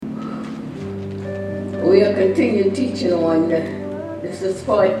We'll continue teaching on, this is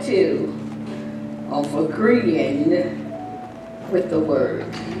part 2 of agreeing with the Word.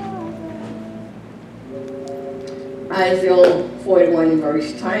 Isaiah 41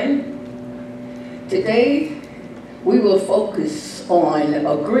 verse 10. Today we will focus on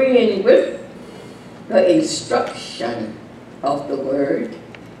agreeing with the instruction of the Word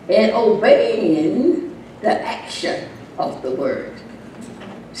and obeying the action of the Word.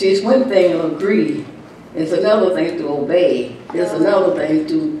 See, it's one thing to agree, it's another thing to obey. There's another thing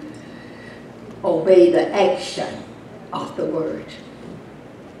to obey the action of the Word.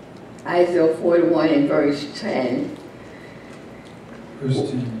 Isaiah 41 and verse 10.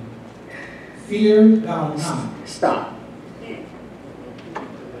 Verse 10. Fear thou not. Stop.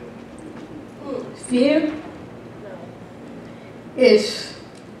 Fear is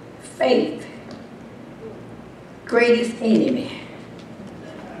faith, greatest enemy.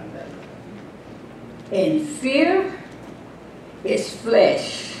 And fear is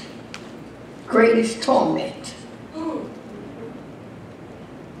flesh, greatest torment.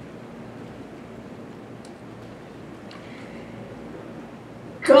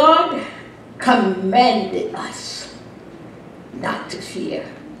 God commanded us not to fear.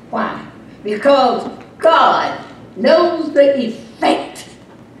 Why? Because God knows the effect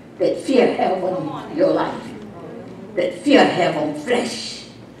that fear have on your life, that fear have on flesh.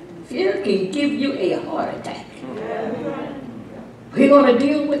 Fear can give you a heart attack. We're going to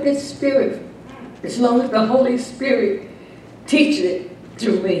deal with this spirit as long as the Holy Spirit teaches it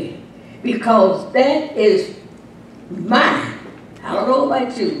through me, because that is mine. I don't know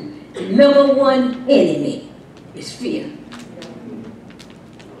about you. The number one enemy is fear.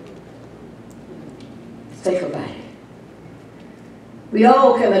 Think about it. We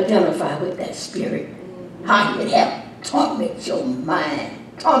all can identify with that spirit. How it have torment your mind,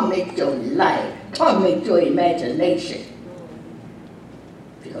 torment your life, torment your imagination.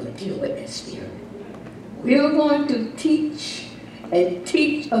 We're going to deal with that spirit. We're going to teach and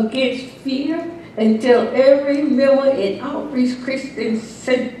teach against fear until every member in Outreach Christian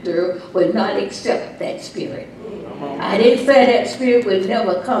Center will not accept that spirit. I didn't say that spirit would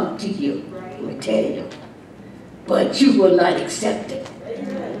never come to you, let me tell you. But you will not accept it.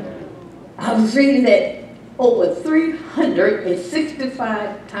 I was reading that over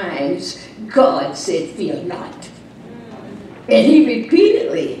 365 times God said, fear not. And he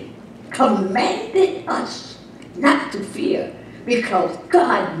repeatedly commanded us not to fear, because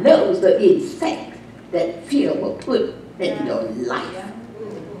God knows the effect that fear will put in your life.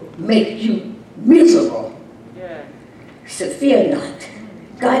 Make you miserable. So fear not.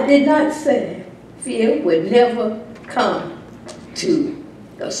 God did not say fear would never come to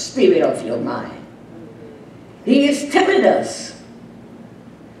the spirit of your mind. He is telling us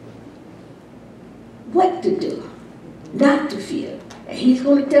what to do, not to fear. And he's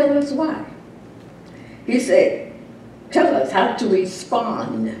going to tell us why. He said, tell us how to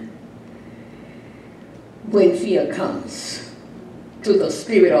respond when fear comes to the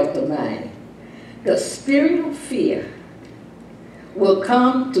spirit of the mind. The spirit of fear will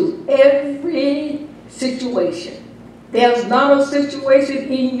come to every situation. There's not a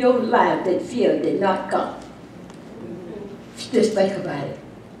situation in your life that fear did not come. Just think about it.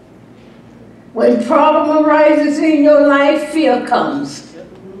 When problem arises in your life, fear comes.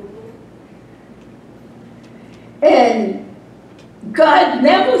 And God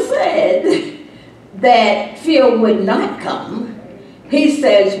never said that fear would not come. He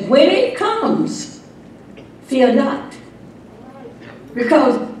says, when it comes, fear not.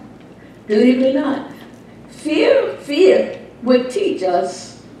 Because, believe it or not, fear would teach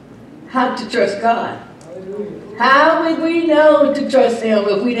us how to trust God. How would we know to trust him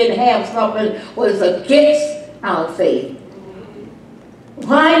if we didn't have something that was against our faith?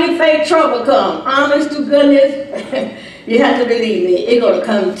 Why you think trouble come? Honest to goodness, you have to believe me, it's going to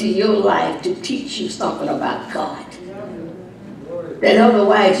come to your life to teach you something about God. That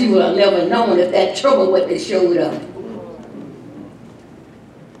otherwise you would have never known if that trouble would have showed up.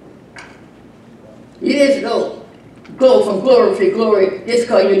 You just go from glory to glory just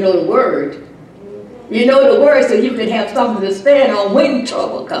because you know the Word. You know the Word so you can have something to stand on when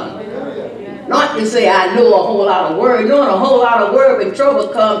trouble comes. Not to say I know a whole lot of Word. Knowing a whole lot of Word, when trouble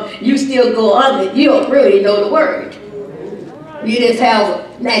comes, you still go under. You don't really know the Word. You just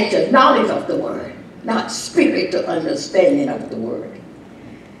have natural knowledge of the Word, not spiritual understanding of the Word.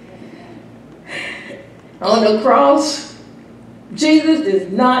 On the cross, Jesus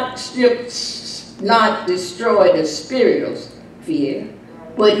did not destroy the spirit of fear,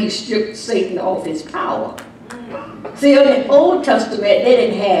 but he stripped Satan off his power. See, in the Old Testament, they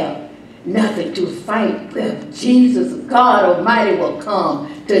didn't have nothing to fight with. Jesus, God Almighty, will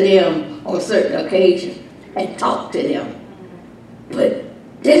come to them on certain occasions and talk to them. But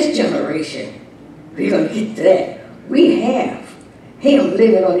this generation, we're going to get to that. We have Him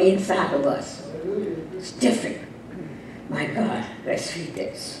living on the inside of us. It's different. My God, let's read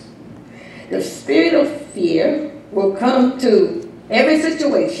this. The spirit of fear will come to every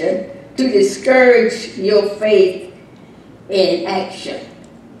situation to discourage your faith in action,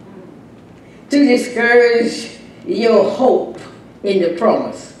 to discourage your hope in the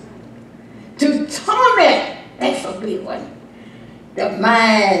promise, to torment, that's a big one, the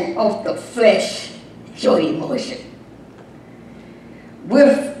mind of the flesh, your emotion,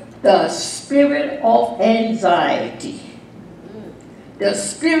 with the spirit of anxiety. The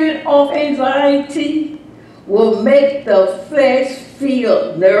spirit of anxiety will make the flesh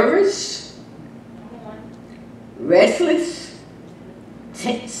feel nervous, restless,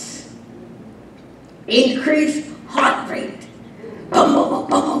 tense, increased heart rate, bum, bum, bum,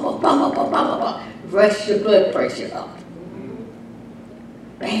 bum, bum, bum, bum, bum, bum, rush your blood pressure up.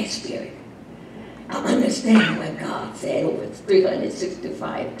 Bad spirit. I understand what God said over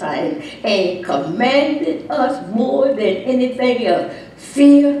 365 times and commanded us more than anything else.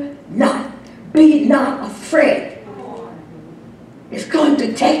 Fear not. Be not afraid. It's going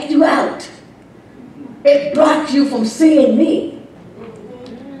to take you out. It blocks you from seeing me.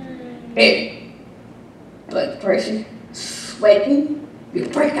 It blood pressure, sweating. You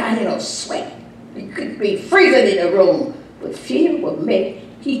break out in a sweat. You could be freezing in the room. But fear will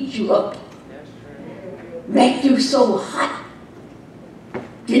heat you up. Make you so hot.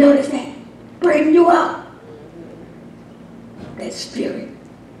 Do you notice that? Bring you up. That spirit.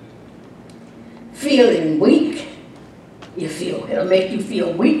 Feeling weak, it'll make you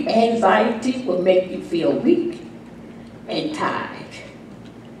feel weak. Anxiety will make you feel weak and tired.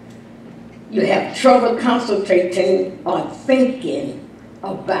 You have trouble concentrating or thinking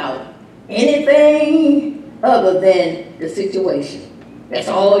about anything other than the situation. That's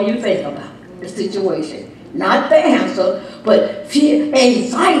all you think about, the situation. Not the answer, but fear,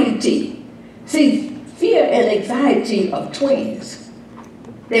 anxiety. See, fear and anxiety are twins.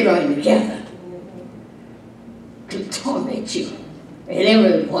 They run together to torment you. And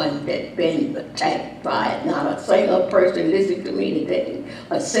everyone that's been attacked by it, not a single person listening to me today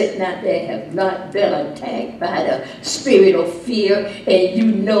or sitting out there have not been attacked by the spirit of fear, and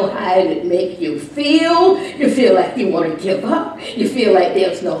you know how it would make you feel. You feel like you want to give up. You feel like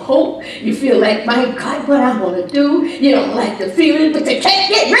there's no hope. You feel like, my God, what I want to do. You don't like the feeling, but you can't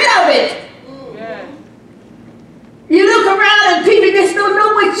get rid of it. You look around and people just don't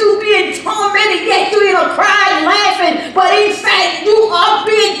know what you're being tormented, yet you're crying, laughing, but inside you are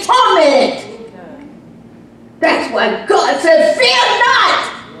being tormented. That's why God said, fear not.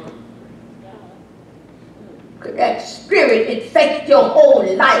 Could that spirit infect your whole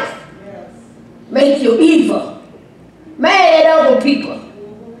life, make you evil, mad at other people.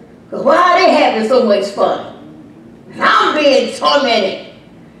 Because why are they having so much fun? And I'm being tormented.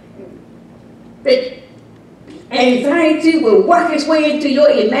 Anxiety will work its way into your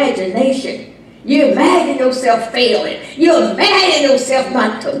imagination. You imagine yourself failing. You imagine yourself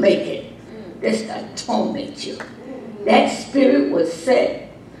not to make it. That's to torment you. That spirit was set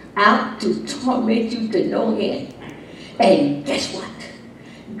out to torment you to no end. And guess what?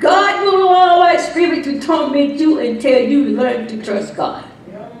 God will allow that spirit to torment you until you learn to trust God.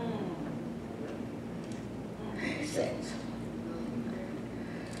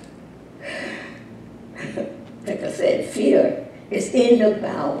 Like I said, fear is in the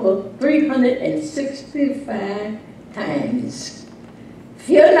Bible 365 times.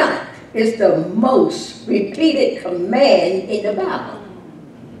 Fear not is the most repeated command in the Bible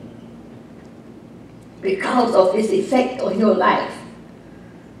because of its effect on your life.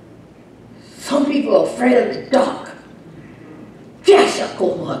 Some people are afraid of the dark.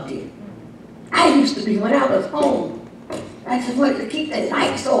 I used to be when I was home. I just wanted to keep the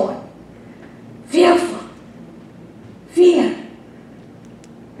lights on. Fearful. Fear.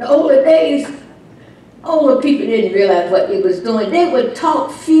 The older days, older people didn't realize what it was doing. They would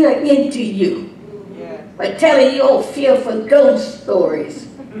talk fear into you. Yeah. By telling you old fearful ghost stories.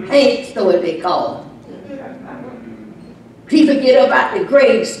 Ain't stories they call them. People get up out the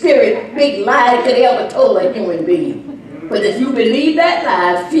grave, spirit, big lie that they ever told a human being. But if you believe that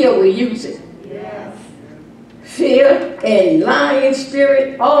lie, fear will use it. Fear and lying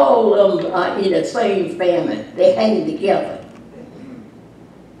spirit, all of them are in the same family. They hang together.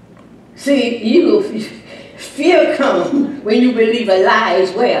 See, fear comes when you believe a lie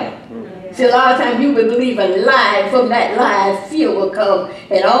as well. See, a lot of times you would believe a lie, and from that lie, fear will come,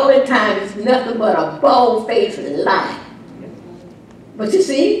 and all the time it's nothing but a bald-faced lie. But you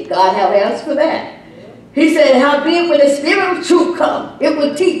see, God have answers for that. He said, howbeit when the Spirit of truth come, it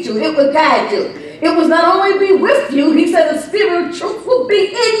will teach you, it will guide you. It will not only be with you, he said the Spirit of truth will be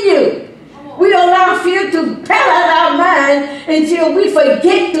in you. We allow fear to paralyze our mind until we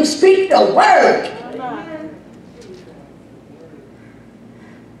forget to speak the word.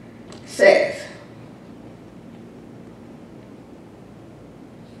 Says,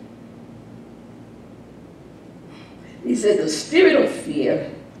 he said the spirit of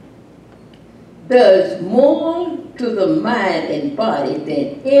fear does more to the mind and body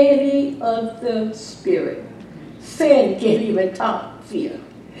than any other spirit. Sin can't even top fear.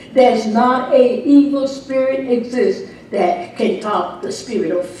 There's not an evil spirit exists that can top the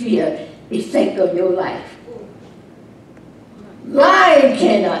spirit of fear effect on your life. Lying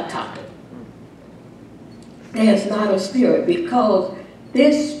cannot top it. There's not a spirit, because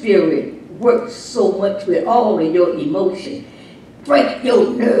this spirit works so much with all of your emotion. Break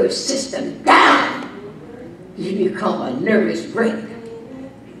your nerve system down. You become a nervous wreck.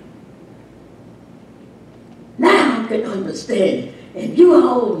 Now I can understand. And you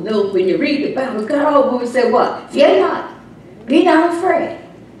all know when you read the Bible, God always said what? Fear not. Be not afraid.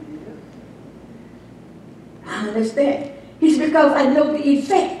 I understand. He said, because I know the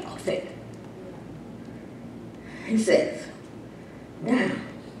effect of it. He says, now,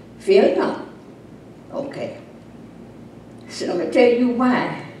 fear not. Okay. So I'm going to tell you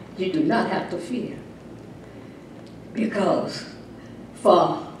why you do not have to fear. Because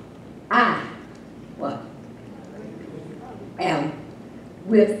for I, what? Am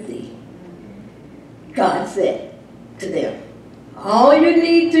with thee. God said to them, all you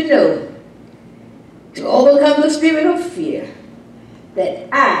need to know to overcome the spirit of fear, that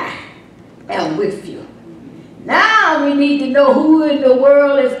I am with you. Now we need to know who in the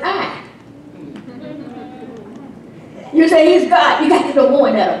world is I. You say he's God. You got to know more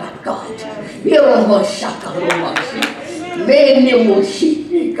than that about God.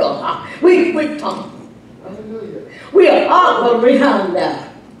 We talk. We are all around now.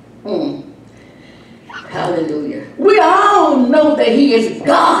 Hallelujah. We all know that he is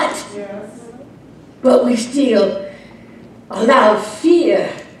God. But we still allow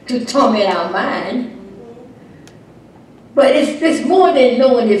fear to torment our mind. But it's more than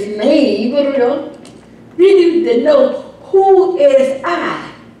knowing his name. You need to know, who is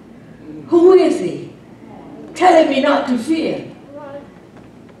I? Who is he? Telling me not to fear.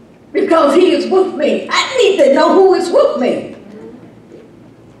 Because he is with me. I need to know who is with me.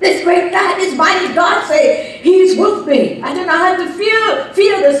 This great God, this mighty God say, he's with me. I do not have to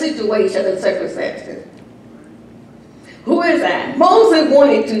fear the situation and circumstances. Who is I? Moses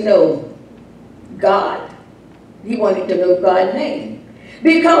wanted to know God. He wanted to know God's name.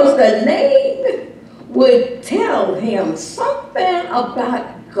 Because the name would tell him something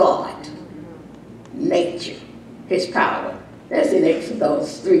about God, nature, his power. That's in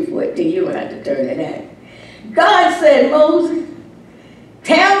Exodus 3:14. You don't have to turn to that. God said, Moses,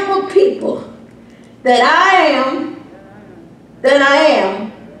 tell the people that I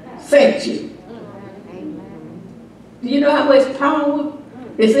am sent you. Do you know how much power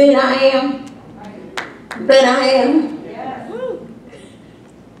is in I am? That I am?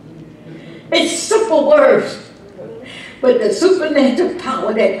 It's simple words. But the supernatural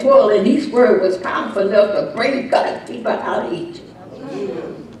power that dwelled in these words was powerful enough to bring God's people out of Egypt.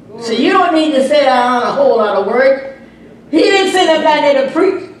 So you don't need to say down a whole lot of words. He didn't send them down there to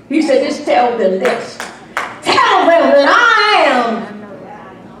preach. He said, just tell them this. Tell them that I am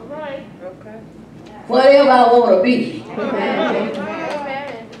whatever I want to be.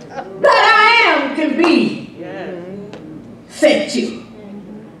 That I am can be sent you.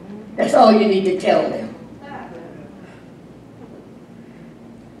 That's all you need to tell them.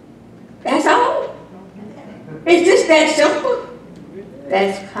 That's all. It's just that simple.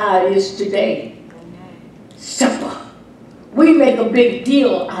 That's how it is today. Simple. We make a big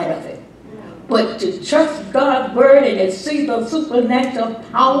deal out of it. But to trust God's word and to see the supernatural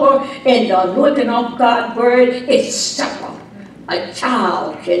power and the anointing of God's word, it's simple. A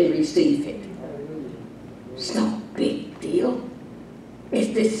child can receive it. It's no big deal. It's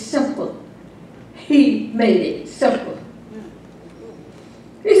just simple. He made it simple.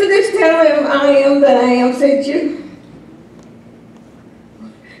 He said, just tell him I am that I am sent you.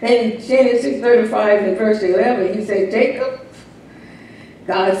 And Genesis 35 and verse 11, he said, Jacob,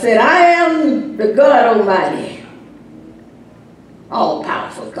 God said, I am the God Almighty,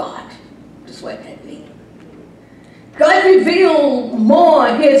 all-powerful God. That's what that means. God revealed more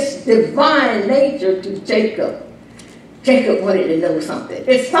his divine nature to Jacob. Jacob wanted to know something.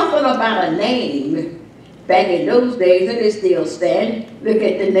 It's something about a name back in those days, and it still stands. Look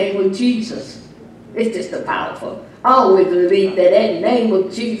at the name of Jesus. It's just a powerful. I always believe that that name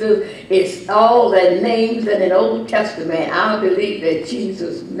of Jesus is all the names in the Old Testament. I believe that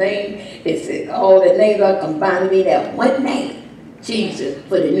Jesus' name is all the names are combined in that one name, Jesus,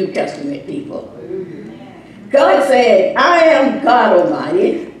 for the New Testament people. God said, I am God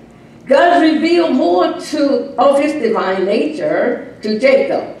Almighty. God revealed more of his divine nature to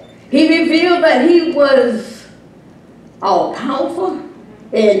Jacob. He revealed that he was all-powerful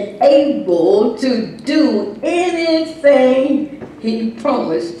and able to do anything he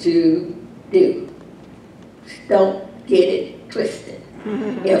promised to do. Don't get it twisted.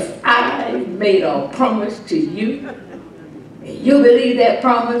 If I made a promise to you, and you believe that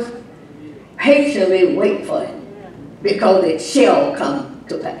promise, patiently wait for it, because it shall come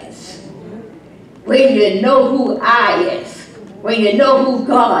to pass. When you know who I is, when you know who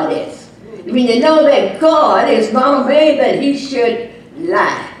God is, when you know that God is not a man that he should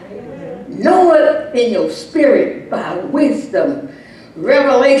lie. Know it in your spirit by wisdom,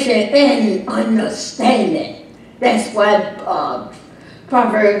 revelation, and understanding. That's why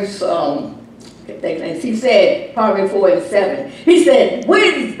Proverbs, he said, Proverbs 4:7, he said,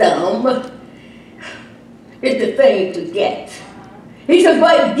 wisdom is the thing to get. He said,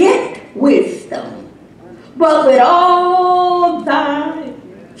 but get wisdom, but with all thy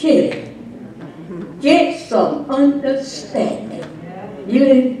getting, get some understanding.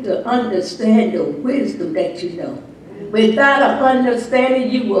 You need to understand the wisdom that you know. Without an understanding,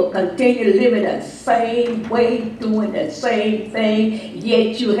 you will continue living the same way, doing the same thing,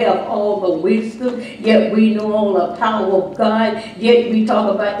 yet you have all the wisdom, yet we know all the power of God, yet we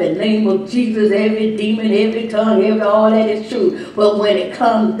talk about the name of Jesus, every demon, every tongue, all that is true. But when it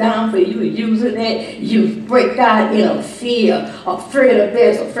comes down for you using it, you break out in a fear, afraid of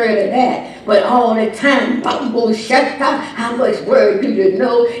this, afraid of that. But all the time, bumble, shut up, how much word do you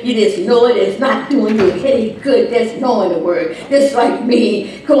know? You just know it is not doing you any good, just knowing the word. Just like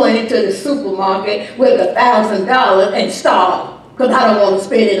me going into the supermarket with $1,000 and starve because I don't want to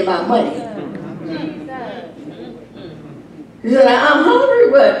spend any of my money. He said, I'm hungry,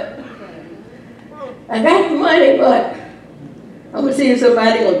 but I got the money, but I'm going to see if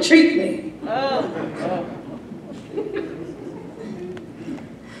somebody will treat me.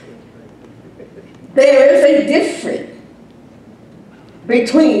 There is a difference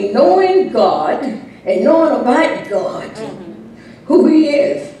between knowing God and knowing about God, who he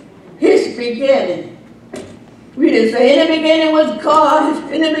is, his beginning. We just say, in the beginning was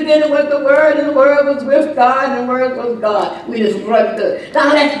God, in the beginning was the Word, and the Word was with God, and the Word was God. We just run through.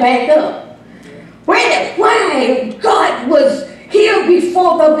 Now let's back up. Why God was here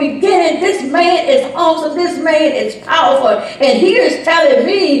before the beginning? This man is awesome, this man is powerful, and he is telling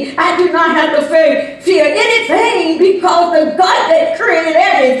me I do not have to fear anything, because the God that created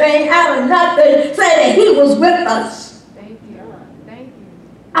everything out of nothing said that he was with us. Thank you. Thank you.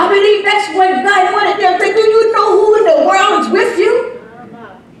 I believe that's what God wanted them to do. Do you know who in the world is with you?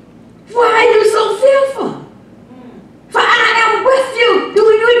 Why are you so fearful? For I am with you. Do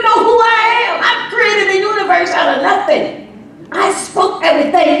you know who I am? I created the universe out of nothing. I spoke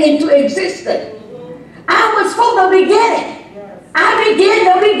everything into existence. I was from the beginning. I began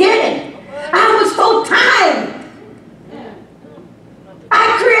the beginning. I was for time.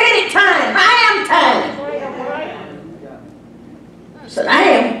 I created time. I am time. So I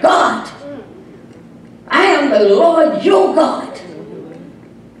am God. I am the Lord your God.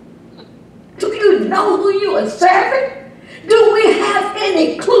 Do you know who you are serving? Do we have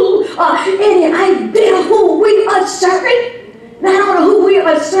any clue or any idea who we are serving? Not only who we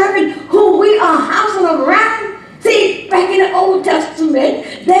are serving, who we are housing around. See, back in the Old Testament,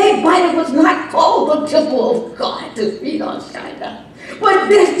 their body was not called the temple of God to feed on Shiloh. But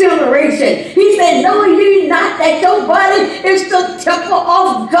this generation, he said, know ye not that your body is the temple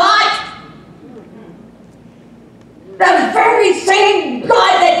of God? The very same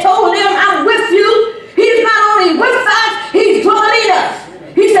God that told them, I'm with you, he's not only with us, he's dwelling in us.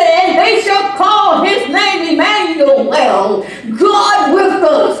 He said, and they shall call his name Emmanuel, God with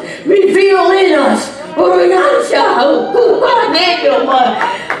us, revealed in us.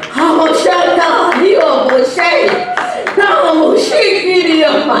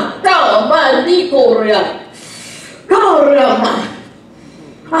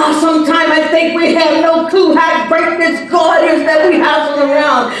 Sometimes I think we have no clue how great this God is that we hassle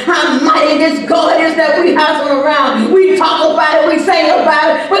around, how mighty this God is that we hassle around. We talk about it, we sing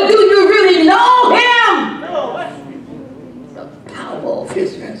about it, but do you really know him?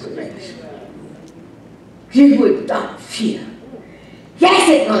 you would not fear. Yes,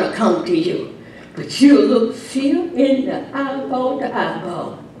 it's going to come to you, but you'll look fear in the eyeball to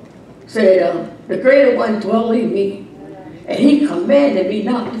eyeball. Said, the greater one dwell in me, and he commanded me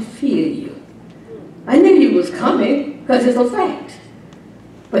not to fear you. I knew you was coming because it's a fact,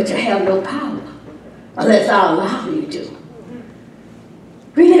 but you have no power unless I allow you to.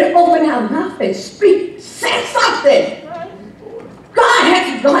 We need to open our mouth and speak. Say something. God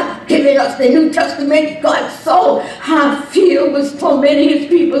has not given us the New Testament. God saw how fear was tormenting his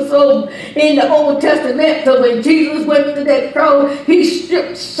people. So in the Old Testament, so when Jesus went to that cross, he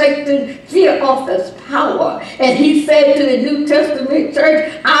stripped Satan fear off his power. And he said to the New Testament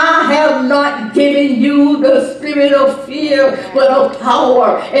church, I have not given you the spirit of fear, but of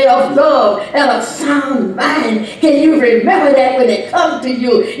power and of love and a sound mind. Can you remember that when it comes to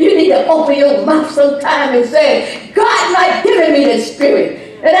you? You need to open your mouth sometime and say, God not giving me the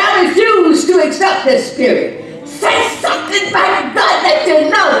spirit, and I refuse to accept this spirit. Say something by God that you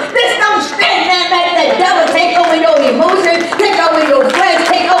know. This don't stand there and let the devil take over your emotions, take over your flesh,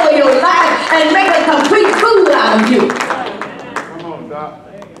 take over your life, and make a complete fool out of you. Come on, Doc.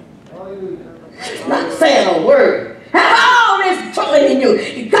 Not saying a word. Have all this dwelling in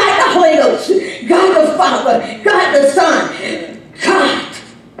you. God the Holy Ghost, God the Father, God the Son, God,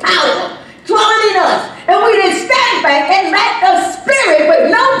 power, dwelling in us. And we just stand back and let the spirit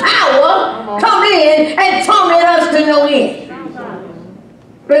with no power come in and torment us to no end.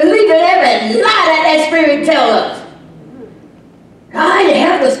 Believing every lie that spirit tells us. God, you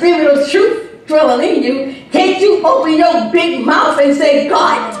have the spirit of truth dwelling in you. Can't you open your big mouth and say,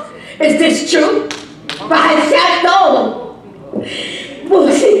 God, is this true? By shadow.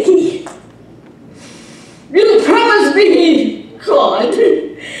 You promised me, God,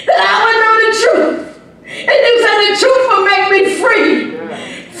 that I would know the truth. And you said the truth will make me free.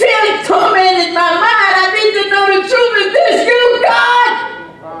 Fear tormented my mind. I need to know the truth. Is this you, God?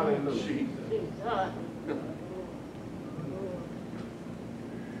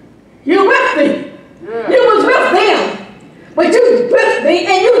 You with me. You was with them. But you was with me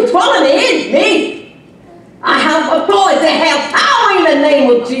and you was dwelling in me. I have authority to have power in the name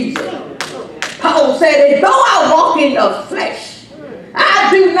of Jesus. Paul said that though I walk in the flesh, I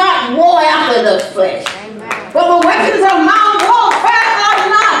do not war after the flesh. For the weapons of my warfare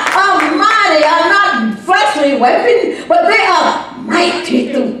are mighty, are not fleshly weapons, but they are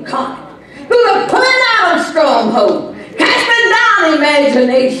mighty through God. Through the pulling out of strongholds, casting down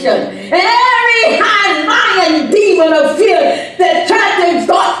imagination, and every high lying demon of fear that tries to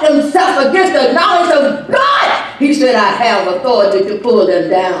exalt themselves against the knowledge of God. He said, I have authority to pull them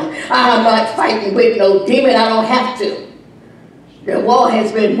down. I'm not fighting with no demon. I don't have to. The war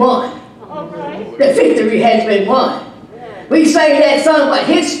has been won. The victory has been won. We say that song, but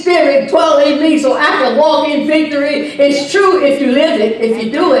his spirit dwells in me so I can walk in victory. It's true if you live it, if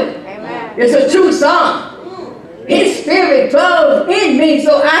you do it. Amen. It's a true song. His spirit dwells in me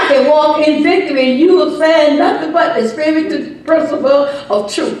so I can walk in victory. You will find nothing but the spirit, the principle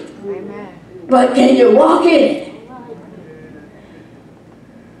of truth. Amen. But can you walk in it?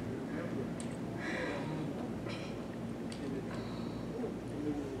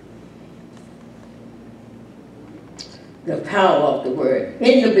 The power of the word.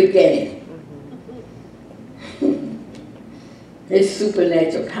 In the beginning, this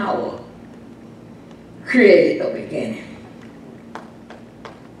supernatural power created the beginning.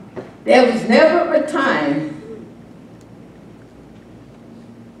 There was never a time,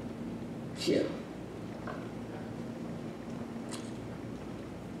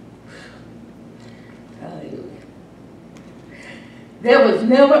 hallelujah. There was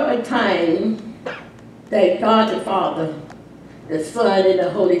never a time that God the Father, the Son, and the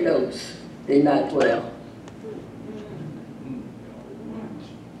Holy Ghost did not dwell.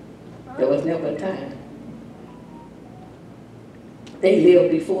 There was never a time. They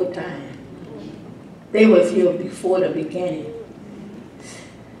lived before time. They was here before the beginning.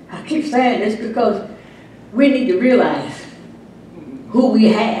 I keep saying this because we need to realize who we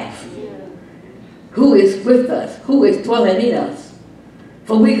have, who is with us, who is dwelling in us.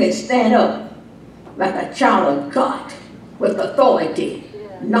 For we can stand up like a child of God with authority,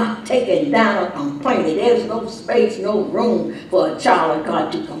 not taken down or complaining. There's no space, no room for a child of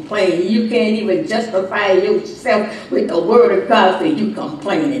God to complain. You can't even justify yourself with the word of God for you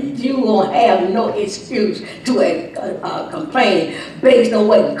complaining. You won't have no excuse to complain based on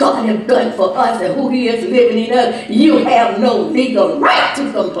what God has done for us and who he is living in us. You have no legal right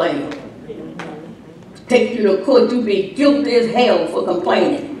to complain. Take you to court, you be guilty as hell for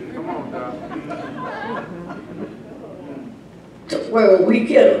complaining. The world, we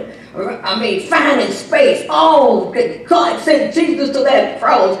get finding space. Oh, God sent Jesus to that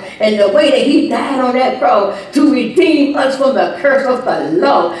cross, and the way that he died on that cross to redeem us from the curse of the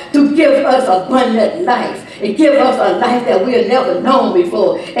law, to give us abundant life, and give us a life that we have never known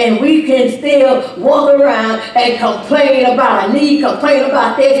before. And we can still walk around and complain about our need, complain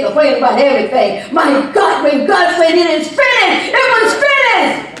about this, complain about everything. My God, when God said it is finished, it was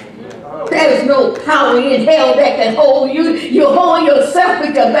finished. There is no power in hell that can hold you. You hold yourself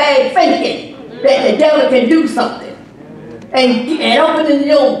with your bad thinking that the devil can do something. And opening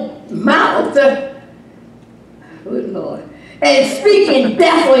your mouth, good Lord, and speaking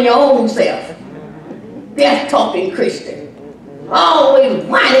death on your own self. Death talking Christian. Always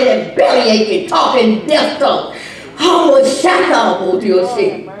whining and belly aching, talking death talk. Always shackable to your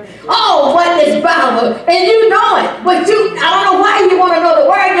shit. Oh, what is Bible? And you know it. But I don't know why you want to know the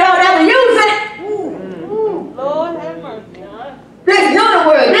word. You don't ever use it. Lord have mercy. Just know the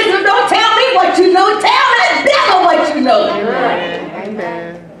word. Don't tell me what you know. Tell that devil what you know.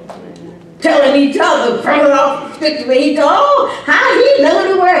 Amen. Telling each other, bringing off scripture with each other. Oh, how he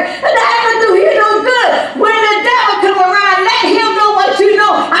know the word. And I do you no good. When the devil come around, let him know what you know.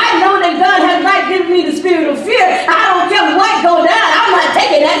 I know that God has not given me the spirit of fear. I don't care what go down. I'm not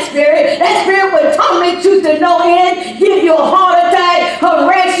taking that spirit. That spirit will torment you to no end, give you a heart attack,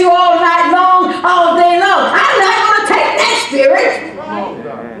 harass you all night long, all day long. I'm not going to take that spirit.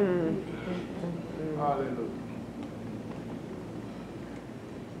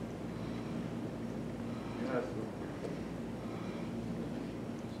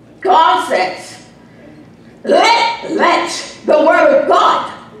 God says, let the word of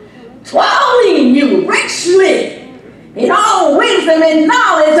God dwell in you richly in all wisdom and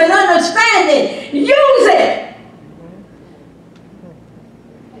knowledge and understanding. Use it.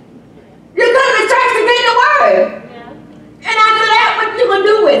 You come to church to get the word. And after that, what you going to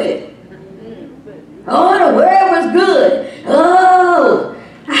do with it? Oh, the word was good. Oh,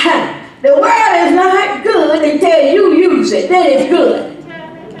 the word is not good until you use it. Then it's good.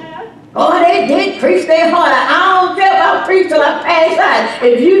 Oh, they did preach their heart out. I don't care about preach till I pass out.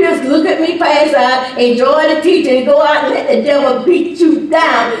 If you just look at me pass out, enjoy the teaching, and go out and let the devil beat you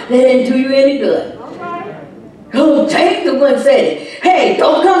down, that didn't do you any good. Oh, James the one said it. Hey,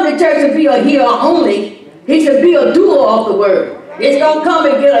 don't come to church and be a hearer only. He said be a doer of the word. It's don't come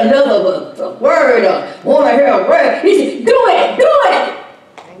and get another a word or want to hear a word. He said, do it, do it.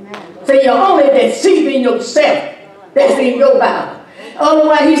 Amen. So you're only deceiving yourself. That's in your Bible.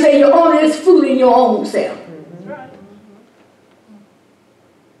 Otherwise, he said you're only just fooling your own self.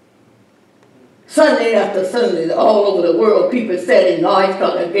 Sunday after Sunday, all over the world, people sat in large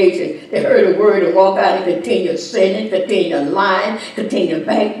congregations. They heard the word and walk out and continue sinning, continue lying, continue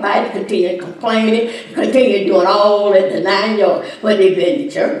backbiting, continue complaining, continue doing all that the 9 yards. But they've been in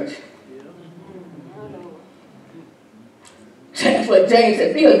church. That's what James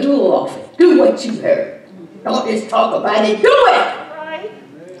said. Be a doer of it. Do what you heard. Don't just talk about it. Do it.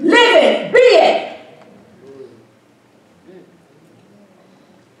 Live it. Be it.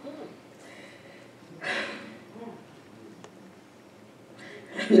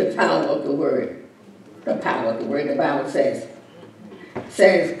 The power of the word. The power of the word. The Bible says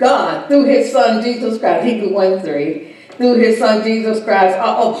God, through his son Jesus Christ, Hebrews 1:3, through his son Jesus Christ,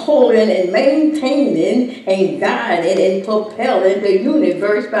 are upholding and maintaining and guiding and propelling the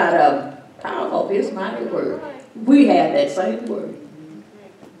universe by the power of his mighty word. We have that same word.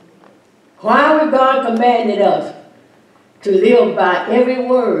 Why would God commanded us to live by every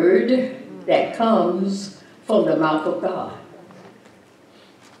word that comes from the mouth of God?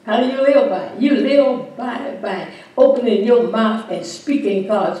 How do you live by it? You live by opening your mouth and speaking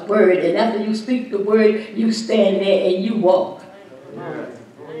God's word. And after you speak the word, you stand there and you walk.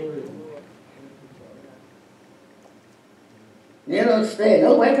 You don't stand.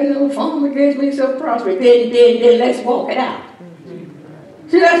 No weapon, no form against me shall prosper. Then let's walk it out.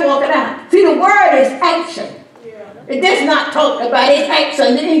 See, let's walk it out. See, the word is action. It does not talk about it.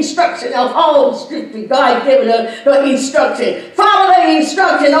 Action, the instruction of all scripture. God given us the instruction. Follow the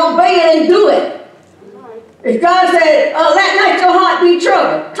instruction, obey it, and do it. If God said, let not your heart be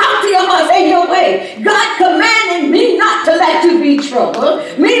troubled. Talk to your heart, say your way. God commanded me not to let you be troubled.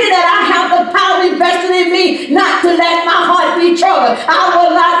 Meaning that I have the power invested in me not to let my heart be troubled. I will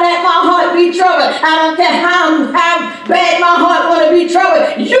not let my heart be troubled. I don't care how bad my heart want to be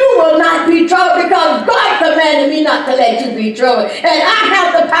troubled. You will not be troubled because God commanded me not to let you be troubled. And I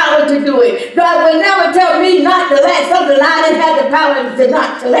have the power to do it. God will never tell me not to let something I didn't have the power to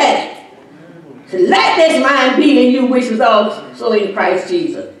not to let it. So let this mind be in you, which is also in Christ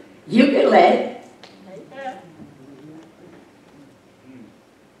Jesus. You can let it.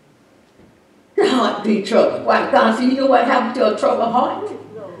 the heart be troubled. Why, God said, you know what happened to a troubled heart?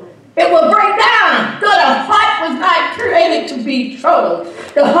 It will break down. So the heart was not created to be troubled.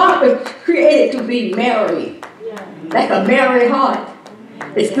 The heart was created to be merry. Like a merry heart.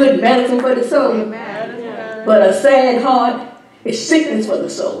 It's good medicine for the soul. But a sad heart is sickness for the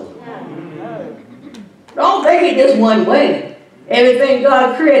soul. Don't think it just one way. Everything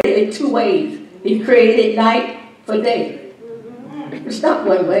God created in two ways. He created night for day. It's not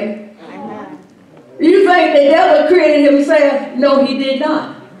one way. You think the devil created himself? No, he did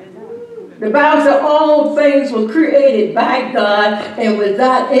not. The Bible said all things were created by God, and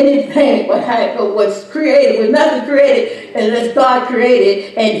without anything was created, was nothing created unless God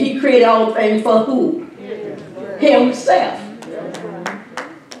created, and he created all things for who? Himself.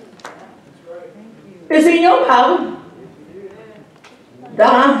 It's in your power.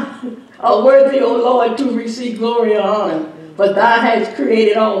 Thou art worthy, O Lord, to receive glory and honor, for thou hast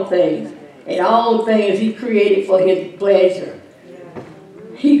created all things, and all things he created for his pleasure.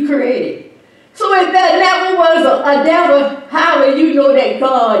 He created. So if that never was a devil, how will you know that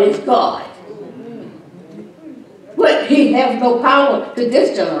God is God? But he has no power to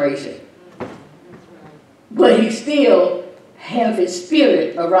this generation. But he still has his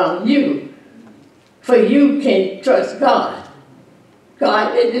spirit around you. For you can trust God.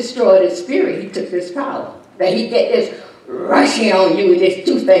 God didn't destroy the spirit, he took this power. That he get this rushing on you and this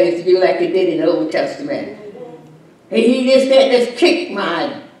two things to you like he did in the Old Testament. And he just get this kick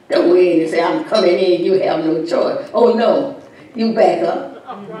mind. The way and say, I'm coming in, you have no choice. Oh no, you back up,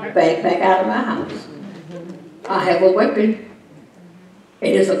 back out of my house. I have a weapon.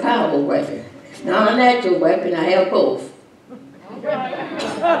 It is a powerful weapon. It's not a natural weapon, I have both.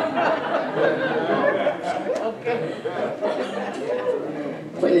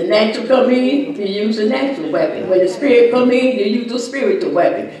 When the natural come in, you use the natural weapon. When the spirit come in, you use the spiritual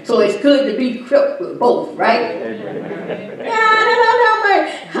weapon. So it's good to be equipped with both, right? Yeah,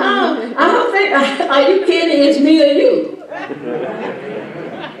 I don't think, are you kidding? It's me or you.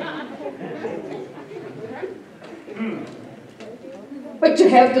 But you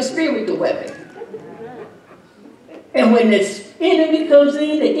have the spiritual weapon. And when this enemy comes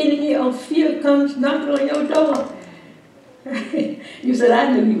in, the enemy of fear comes knocking on your door. You said,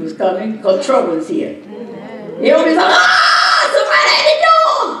 I knew he was coming because trouble is here. You don't be like, somebody at the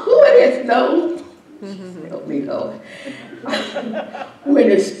door. Who it is? No. Help me, Lord. When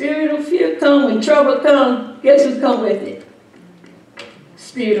the spirit of fear comes, when trouble comes, guess who come with it?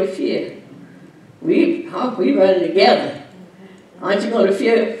 Spirit of fear. We running together. Aren't you going to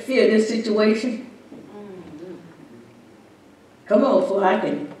fear this situation? Come on, for I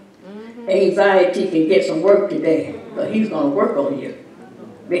can. Anxiety can get some work today, but he's going to work on you.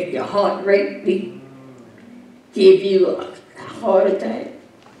 Make your heart rate beat. Give you a heart attack.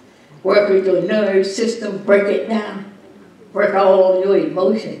 Work with your nerve system, break it down. Work all on your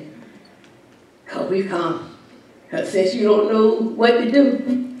emotion. Because we come. Because since you don't know what to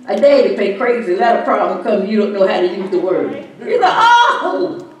do, a day to pay crazy, let a problem come, you don't know how to use the word. You're like,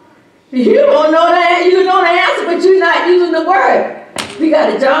 oh, you don't know that, you know the answer, but you're not using the word. We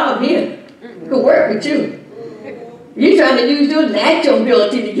got a job here. To work with you. You're trying to use your natural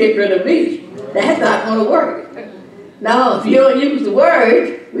ability to get rid of me. That's not going to work. Now, if you don't use the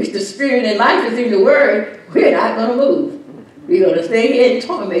word, which the spirit and life is in the word, we're not going to move. We're going to stay here and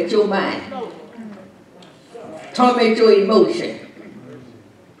torment your mind. Torment your emotion.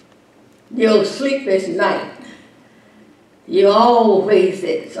 Your sleepless night. You're always,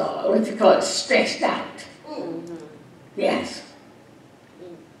 stressed out. Yes.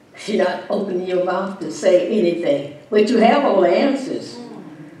 You're not opening your mouth to say anything. But you have all the answers.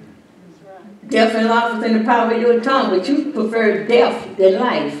 Death and life is in the power of your tongue, but you prefer death than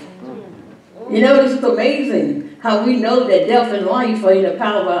life. You know, this is amazing how we know that death and life are in the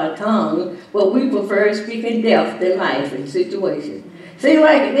power of our tongue, but we prefer speaking death than life in situations. See,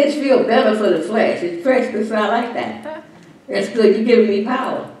 like this feels better for the flesh. It's fresh to sound like that. That's good. You're giving me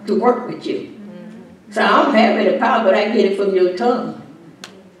power to work with you. So I'm having the power, but I get it from your tongue.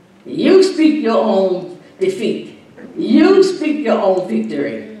 You speak your own defeat. You speak your own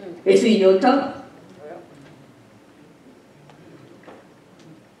victory. It's in your tongue.